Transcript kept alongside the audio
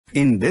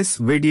In this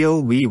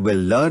video we will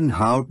learn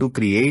how to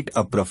create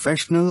a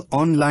professional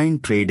online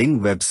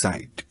trading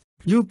website.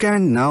 You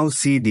can now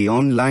see the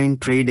online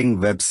trading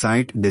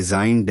website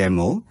design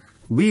demo.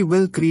 We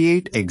will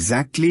create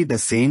exactly the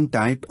same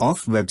type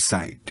of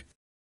website.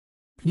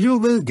 You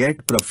will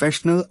get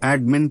professional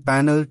admin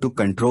panel to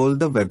control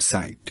the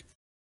website.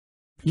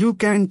 You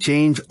can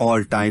change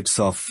all types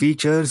of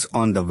features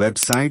on the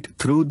website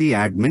through the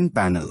admin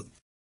panel.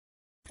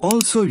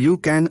 Also, you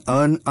can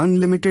earn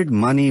unlimited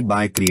money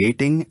by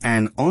creating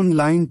an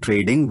online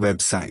trading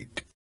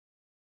website.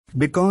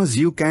 Because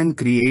you can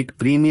create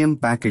premium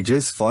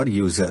packages for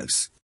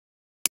users.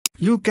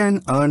 You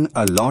can earn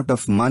a lot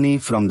of money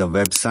from the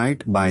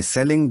website by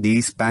selling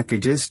these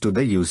packages to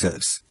the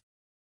users.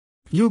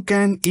 You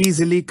can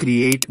easily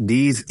create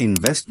these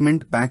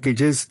investment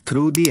packages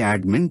through the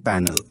admin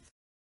panel.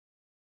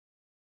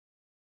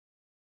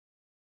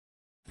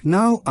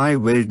 Now I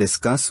will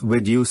discuss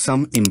with you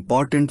some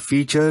important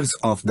features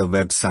of the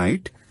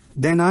website.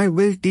 Then I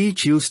will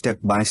teach you step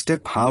by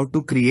step how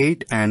to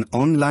create an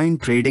online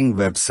trading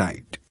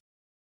website.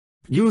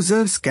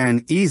 Users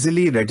can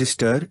easily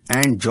register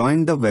and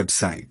join the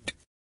website.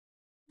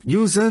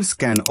 Users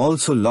can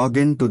also log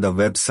in to the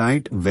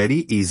website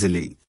very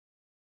easily.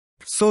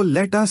 So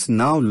let us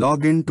now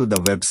log in to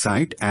the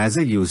website as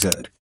a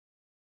user.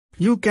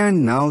 You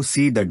can now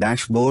see the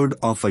dashboard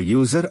of a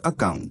user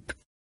account.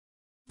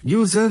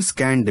 Users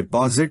can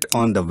deposit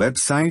on the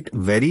website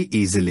very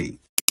easily.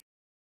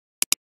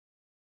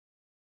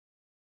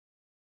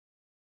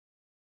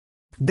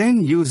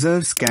 Then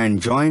users can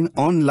join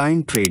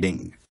online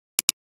trading.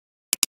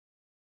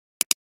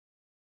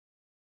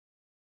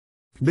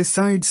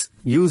 Besides,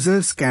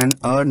 users can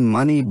earn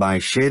money by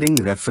sharing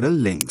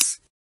referral links.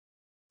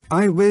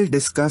 I will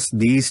discuss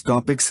these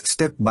topics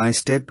step by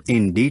step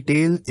in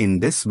detail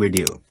in this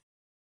video.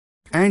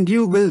 And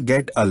you will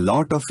get a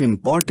lot of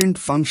important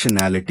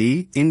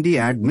functionality in the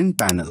admin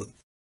panel.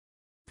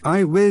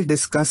 I will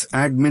discuss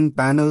admin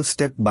panel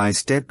step by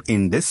step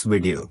in this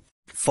video.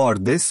 For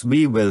this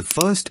we will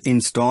first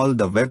install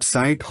the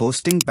website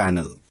hosting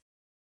panel.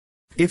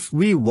 If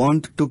we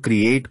want to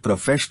create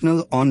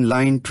professional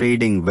online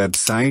trading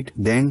website,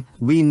 then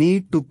we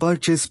need to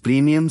purchase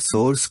premium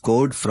source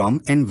code from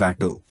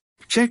Envato.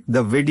 Check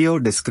the video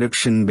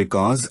description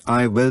because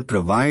I will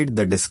provide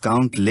the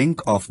discount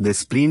link of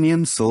this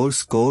premium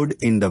source code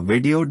in the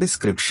video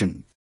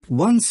description.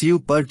 Once you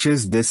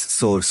purchase this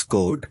source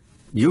code,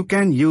 you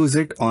can use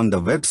it on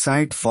the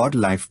website for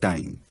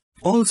lifetime.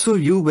 Also,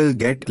 you will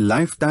get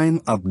lifetime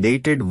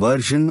updated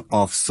version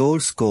of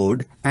source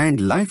code and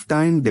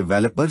lifetime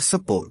developer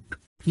support.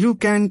 You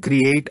can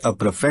create a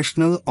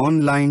professional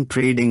online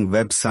trading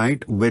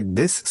website with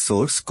this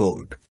source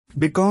code.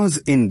 Because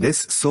in this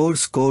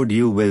source code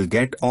you will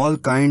get all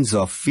kinds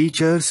of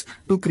features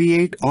to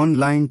create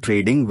online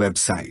trading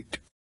website.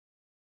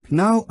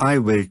 Now I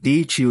will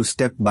teach you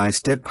step by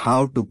step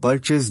how to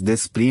purchase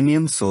this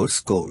premium source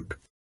code.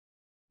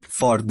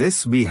 For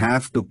this we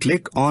have to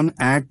click on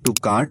Add to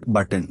Cart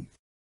button.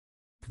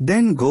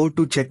 Then go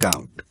to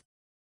Checkout.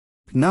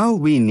 Now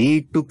we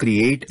need to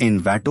create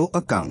Envato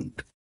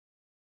account.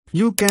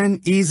 You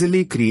can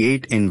easily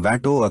create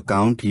Envato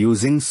account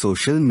using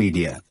social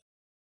media.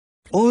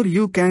 Or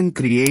you can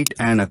create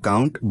an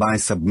account by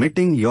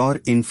submitting your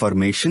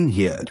information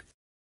here.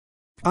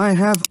 I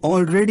have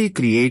already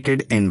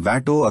created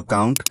Envato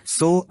account,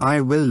 so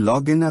I will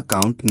log in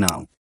account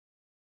now.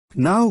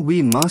 Now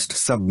we must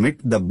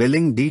submit the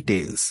billing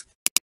details.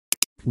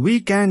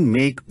 We can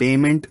make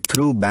payment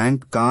through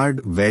bank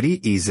card very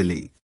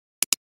easily.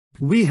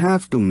 We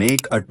have to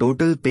make a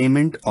total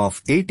payment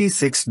of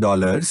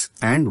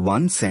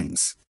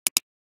 $86.01.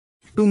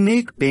 To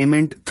make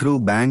payment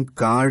through bank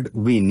card,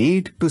 we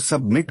need to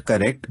submit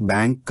correct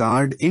bank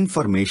card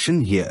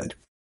information here.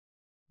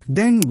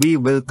 Then we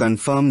will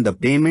confirm the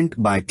payment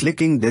by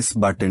clicking this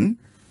button.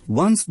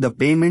 Once the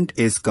payment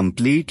is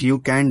complete, you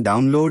can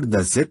download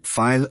the zip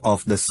file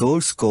of the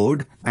source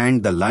code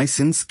and the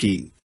license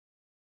key.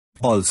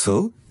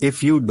 Also,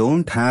 if you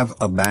don't have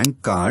a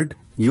bank card,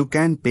 you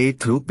can pay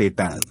through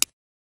PayPal.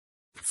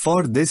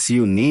 For this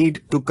you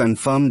need to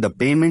confirm the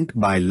payment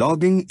by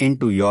logging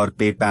into your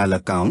PayPal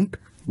account.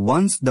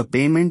 Once the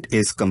payment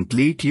is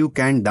complete, you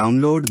can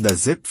download the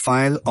zip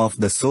file of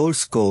the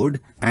source code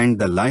and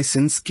the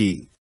license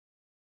key.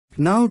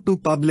 Now to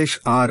publish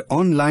our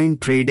online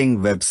trading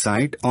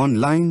website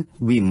online,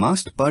 we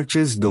must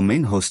purchase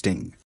domain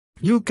hosting.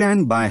 You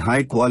can buy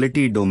high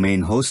quality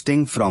domain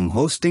hosting from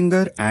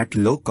Hostinger at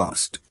low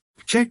cost.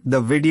 Check the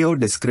video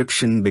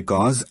description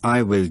because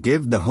I will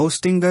give the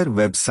Hostinger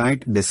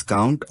website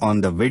discount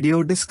on the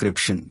video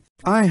description.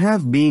 I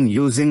have been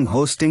using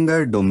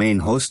Hostinger domain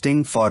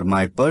hosting for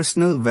my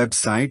personal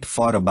website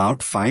for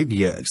about 5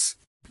 years.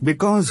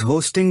 Because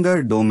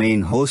Hostinger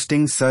domain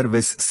hosting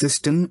service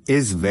system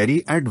is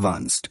very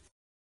advanced.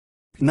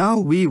 Now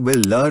we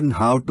will learn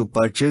how to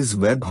purchase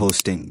web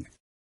hosting.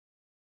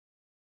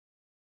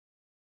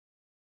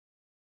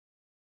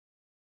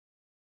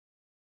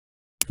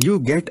 You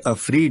get a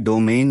free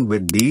domain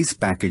with these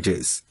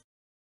packages.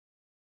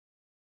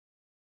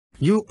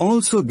 You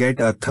also get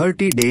a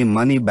 30-day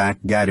money-back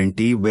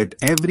guarantee with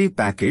every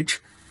package.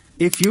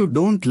 If you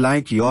don't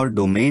like your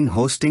domain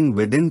hosting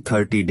within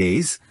 30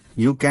 days,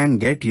 you can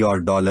get your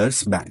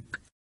dollars back.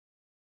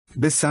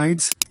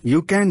 Besides,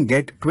 you can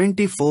get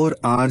 24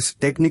 hours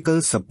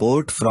technical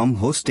support from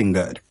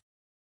Hostinger.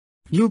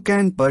 You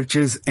can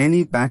purchase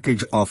any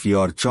package of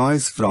your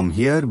choice from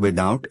here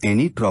without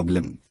any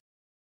problem.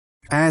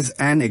 As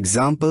an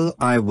example,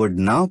 I would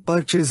now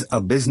purchase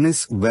a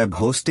business web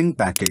hosting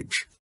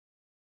package.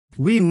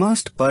 We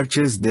must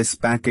purchase this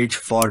package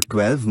for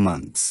 12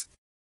 months.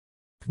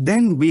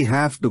 Then we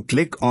have to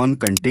click on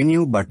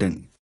Continue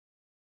button.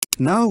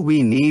 Now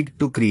we need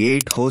to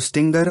create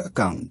Hostinger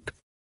account.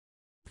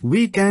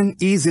 We can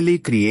easily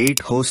create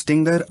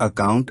Hostinger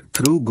account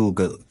through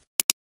Google.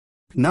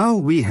 Now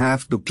we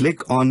have to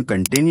click on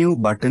Continue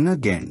button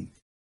again.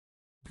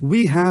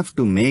 We have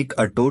to make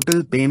a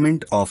total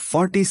payment of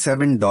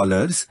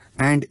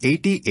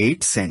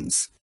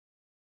 $47.88.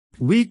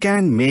 We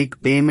can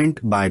make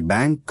payment by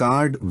bank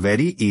card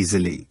very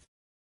easily.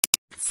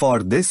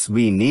 For this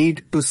we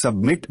need to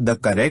submit the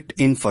correct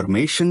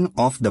information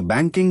of the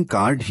banking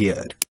card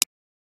here.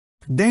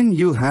 Then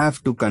you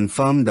have to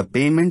confirm the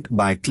payment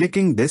by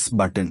clicking this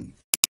button.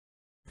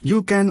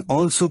 You can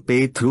also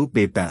pay through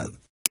PayPal.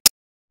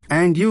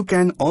 And you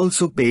can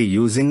also pay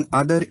using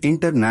other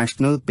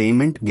international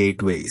payment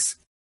gateways.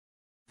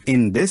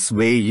 In this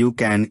way you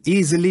can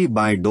easily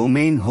buy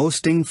domain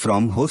hosting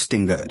from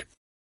Hostinger.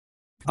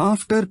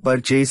 After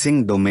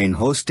purchasing domain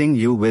hosting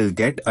you will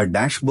get a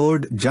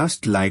dashboard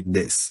just like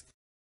this.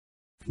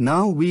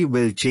 Now we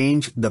will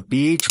change the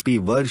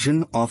PHP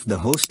version of the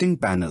hosting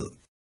panel.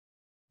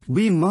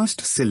 We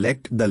must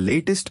select the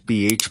latest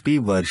PHP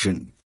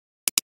version.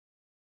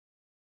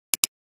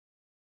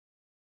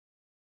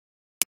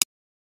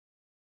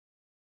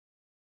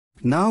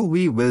 Now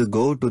we will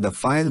go to the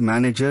file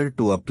manager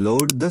to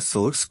upload the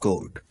source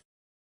code.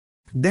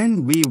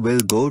 Then we will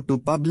go to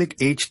public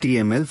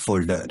HTML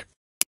folder.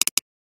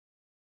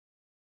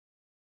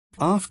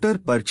 After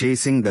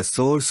purchasing the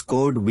source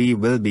code we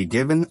will be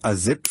given a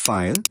zip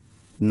file.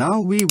 Now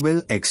we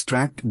will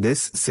extract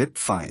this zip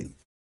file.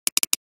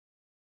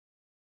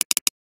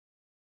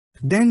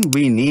 Then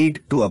we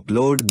need to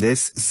upload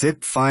this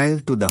zip file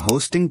to the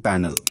hosting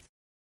panel.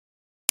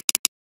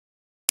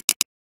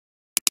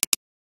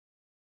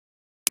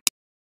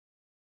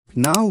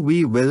 Now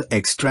we will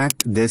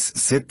extract this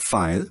zip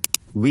file.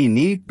 We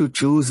need to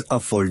choose a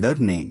folder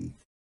name.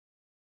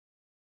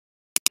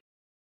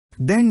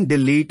 Then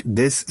delete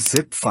this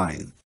zip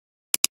file.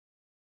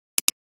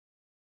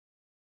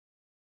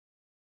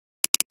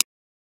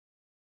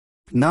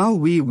 Now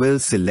we will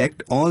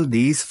select all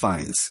these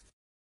files.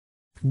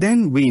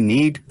 Then we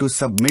need to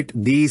submit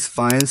these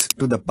files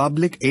to the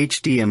public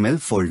HTML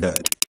folder.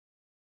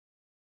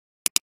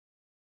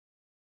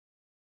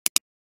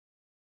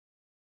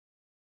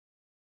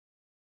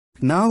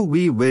 Now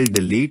we will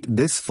delete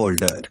this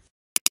folder.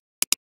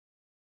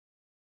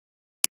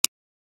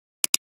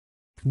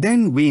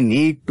 Then we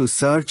need to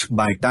search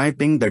by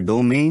typing the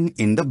domain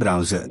in the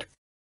browser.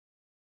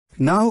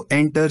 Now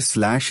enter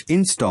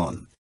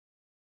 /install.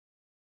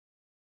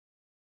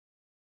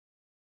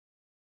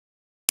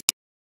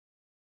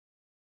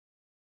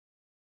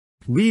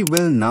 We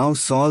will now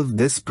solve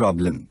this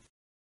problem.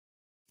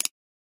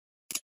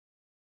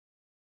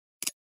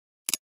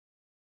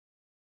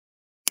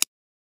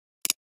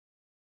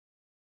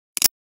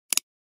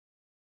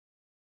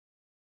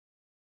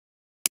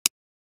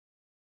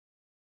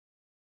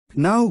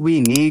 Now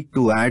we need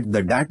to add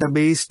the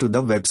database to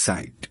the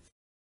website.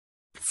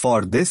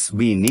 For this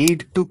we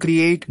need to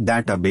create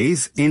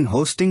database in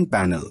hosting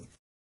panel.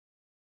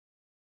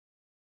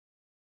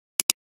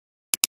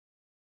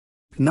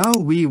 Now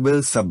we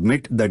will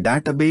submit the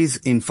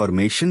database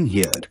information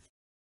here.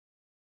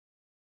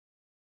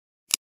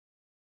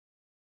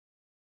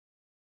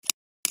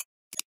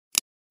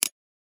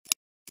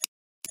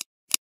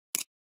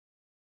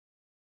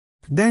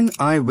 Then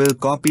I will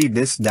copy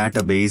this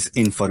database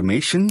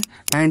information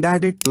and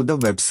add it to the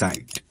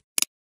website.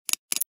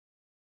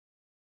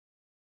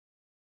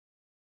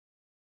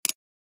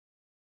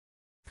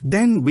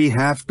 Then we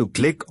have to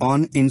click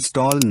on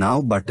Install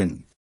Now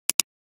button.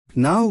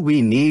 Now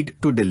we need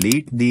to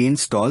delete the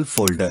install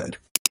folder.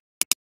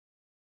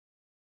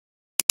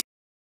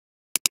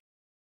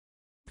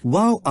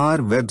 Wow, our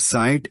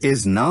website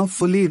is now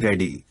fully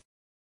ready.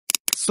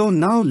 So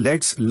now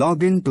let's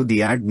log in to the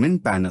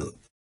admin panel.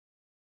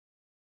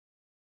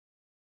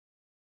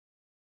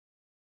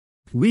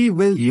 We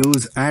will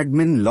use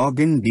admin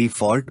login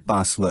default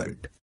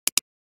password.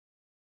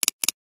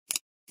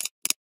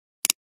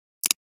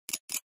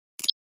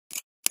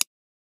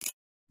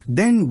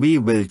 Then we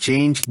will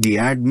change the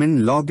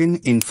admin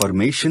login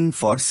information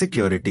for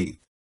security.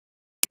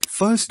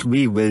 First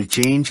we will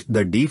change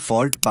the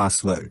default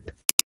password.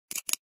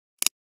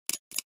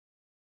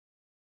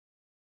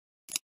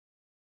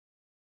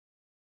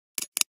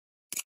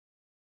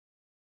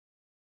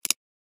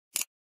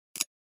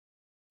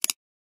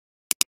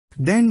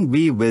 Then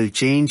we will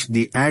change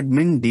the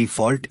admin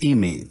default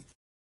email.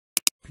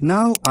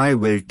 Now I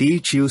will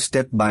teach you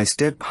step by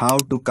step how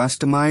to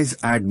customize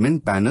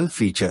admin panel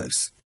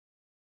features.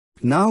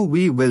 Now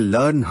we will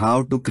learn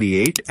how to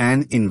create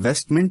an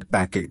investment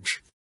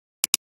package.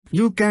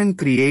 You can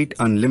create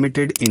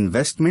unlimited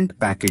investment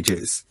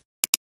packages.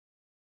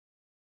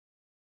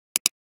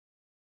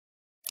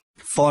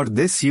 For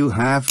this you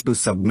have to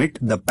submit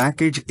the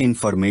package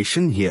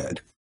information here.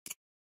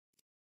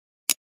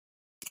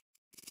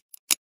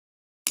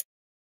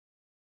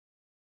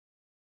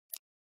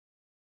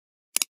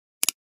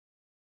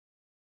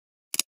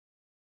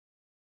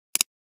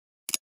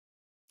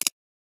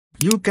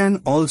 You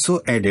can also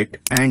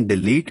edit and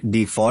delete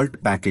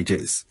default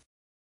packages.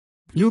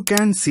 You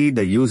can see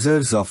the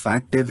users of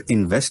active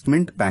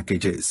investment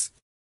packages.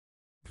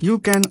 You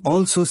can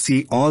also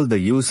see all the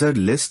user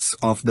lists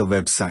of the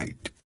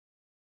website.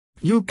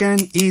 You can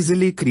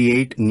easily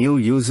create new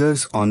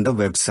users on the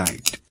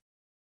website.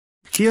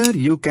 Here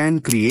you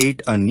can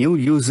create a new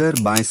user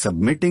by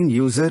submitting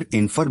user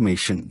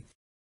information.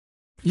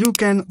 You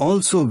can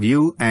also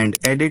view and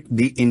edit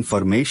the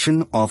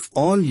information of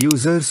all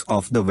users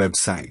of the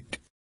website.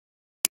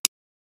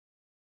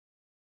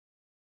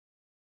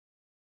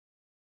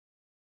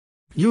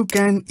 You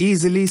can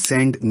easily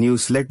send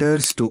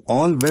newsletters to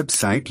all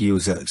website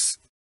users.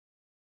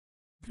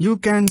 You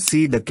can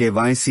see the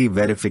KYC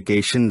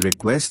verification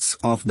requests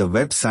of the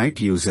website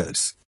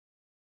users.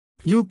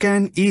 You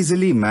can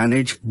easily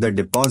manage the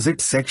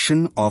deposit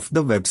section of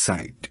the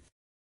website.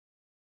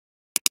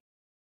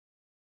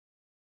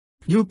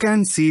 You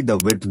can see the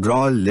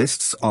withdrawal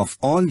lists of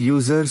all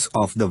users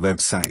of the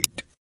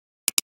website.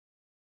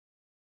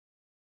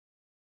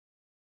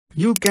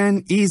 You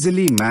can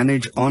easily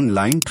manage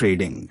online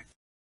trading.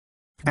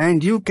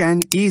 And you can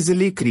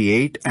easily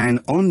create an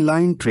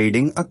online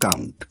trading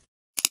account.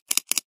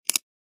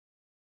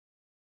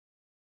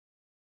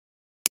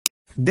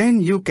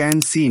 Then you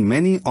can see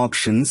many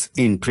options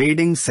in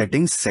trading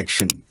settings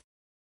section.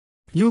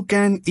 You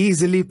can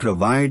easily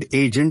provide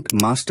agent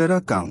master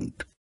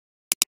account.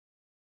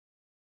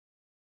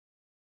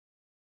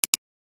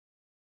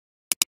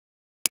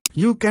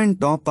 You can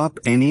top up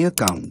any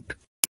account.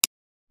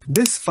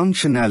 This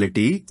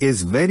functionality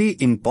is very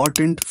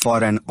important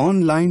for an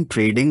online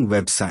trading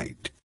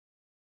website.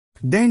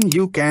 Then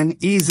you can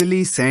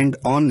easily send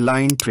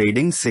online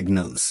trading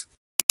signals.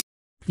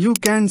 You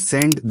can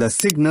send the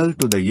signal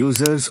to the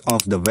users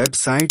of the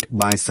website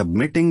by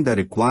submitting the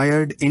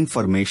required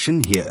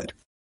information here.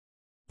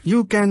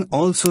 You can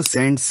also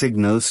send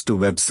signals to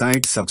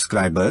website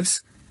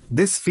subscribers.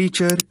 This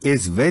feature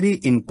is very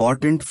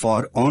important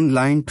for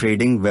online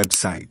trading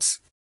websites.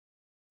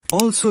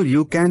 Also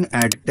you can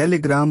add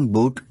Telegram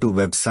bot to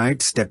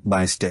website step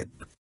by step.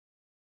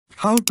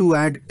 How to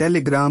add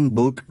Telegram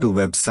bot to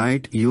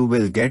website? You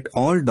will get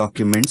all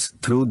documents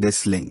through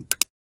this link.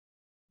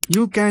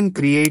 You can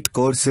create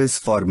courses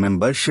for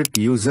membership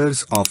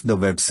users of the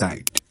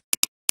website.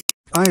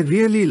 I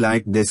really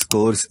like this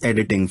course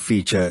editing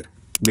feature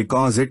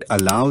because it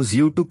allows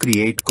you to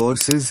create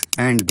courses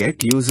and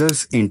get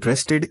users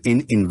interested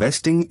in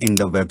investing in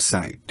the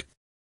website.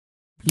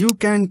 You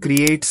can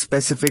create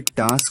specific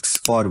tasks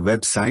for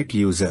website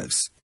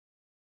users.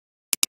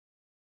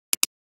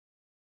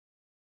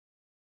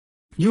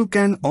 You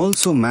can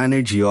also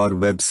manage your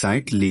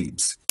website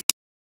leads.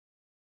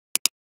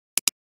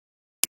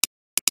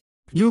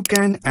 You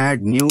can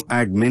add new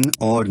admin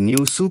or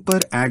new super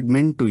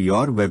admin to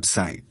your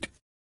website.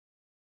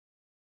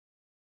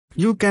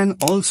 You can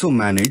also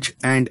manage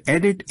and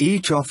edit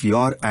each of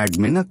your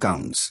admin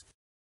accounts.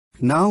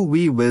 Now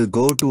we will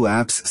go to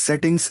Apps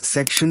Settings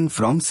section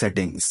from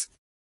Settings.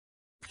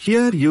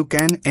 Here you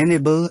can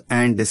enable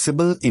and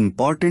disable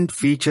important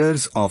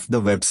features of the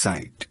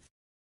website.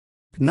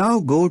 Now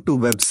go to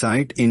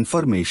Website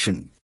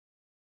Information.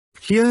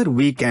 Here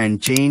we can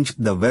change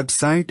the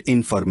website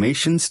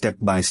information step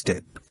by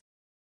step.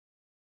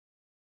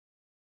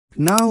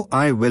 Now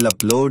I will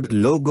upload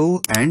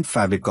logo and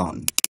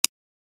favicon.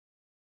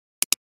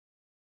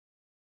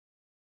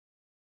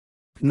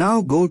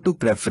 Now go to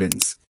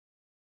Preference.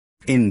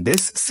 In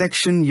this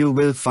section you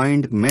will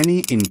find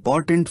many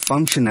important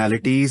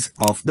functionalities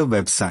of the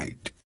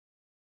website.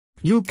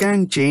 You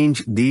can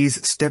change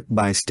these step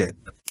by step.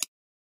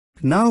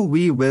 Now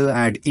we will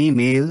add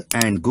email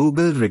and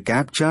Google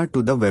reCAPTCHA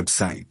to the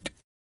website.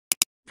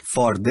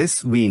 For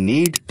this we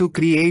need to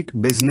create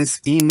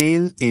business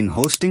email in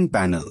hosting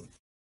panel.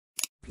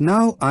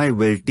 Now I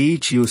will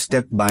teach you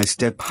step by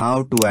step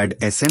how to add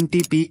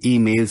SMTP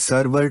email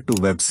server to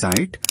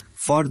website.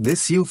 For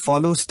this you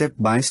follow step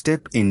by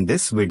step in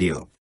this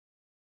video.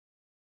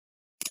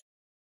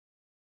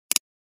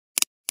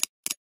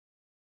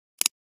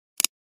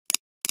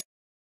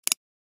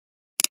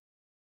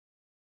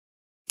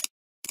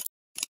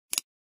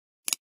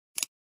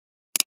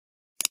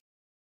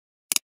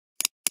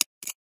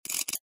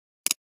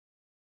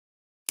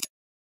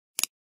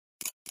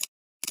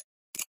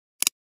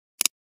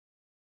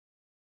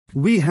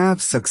 We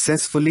have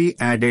successfully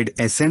added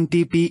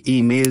SMTP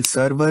email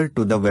server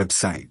to the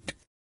website.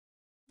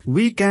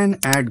 We can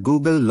add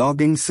Google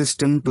logging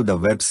system to the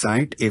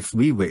website if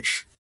we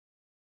wish.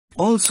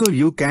 Also,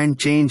 you can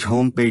change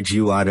homepage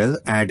URL,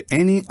 add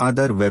any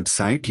other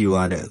website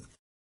URL.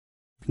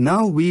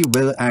 Now we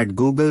will add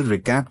Google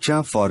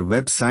reCAPTCHA for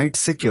website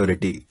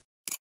security.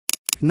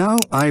 Now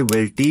I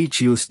will teach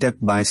you step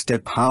by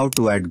step how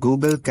to add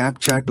Google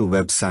CAPTCHA to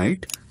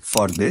website.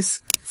 For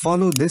this,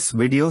 follow this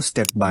video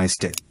step by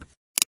step.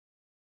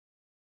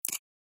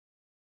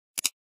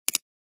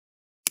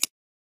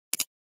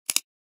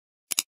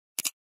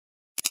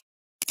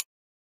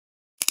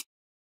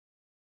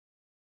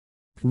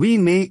 We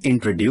may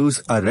introduce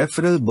a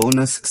referral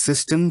bonus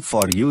system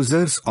for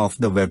users of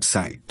the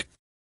website.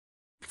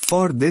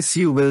 For this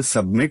you will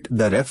submit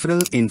the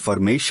referral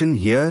information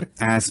here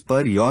as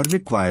per your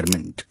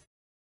requirement.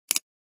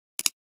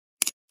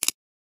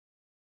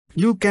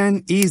 You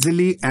can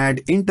easily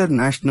add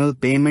international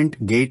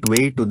payment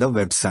gateway to the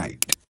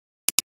website.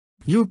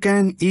 You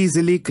can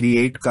easily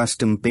create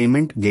custom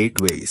payment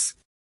gateways.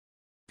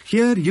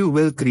 Here you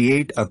will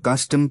create a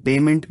custom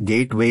payment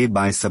gateway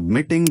by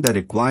submitting the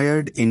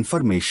required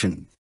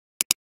information.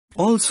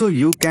 Also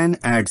you can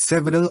add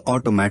several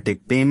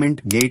automatic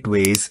payment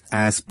gateways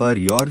as per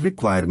your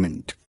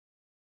requirement.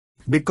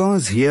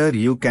 Because here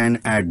you can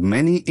add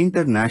many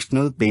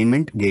international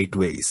payment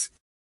gateways.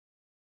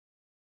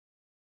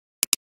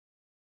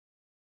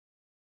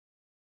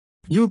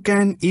 You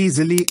can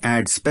easily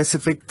add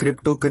specific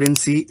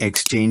cryptocurrency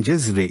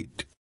exchanges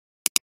rate.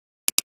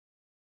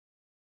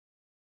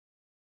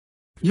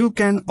 You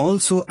can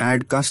also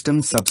add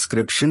custom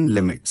subscription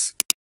limits.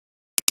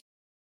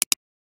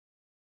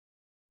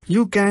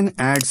 You can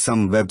add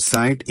some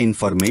website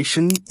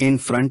information in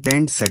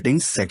front-end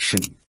settings section.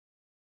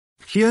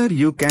 Here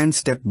you can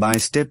step by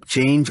step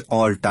change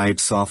all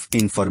types of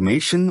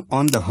information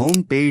on the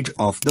home page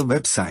of the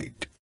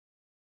website.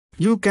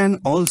 You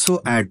can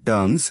also add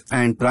terms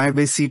and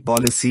privacy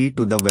policy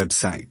to the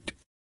website.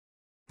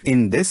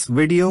 In this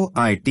video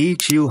I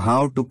teach you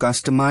how to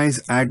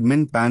customize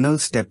admin panel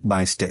step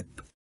by step.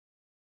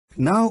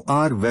 Now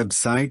our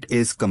website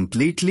is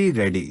completely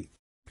ready.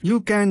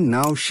 You can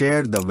now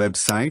share the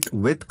website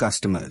with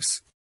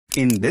customers.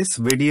 In this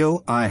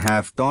video I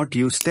have taught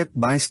you step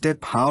by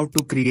step how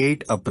to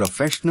create a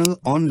professional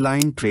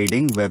online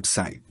trading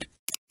website.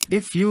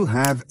 If you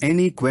have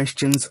any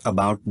questions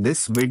about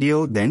this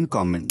video then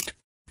comment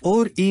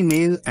or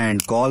email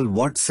and call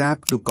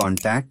WhatsApp to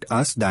contact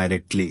us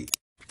directly.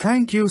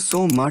 Thank you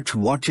so much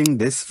watching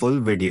this full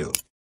video.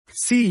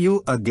 See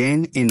you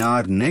again in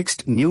our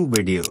next new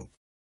video.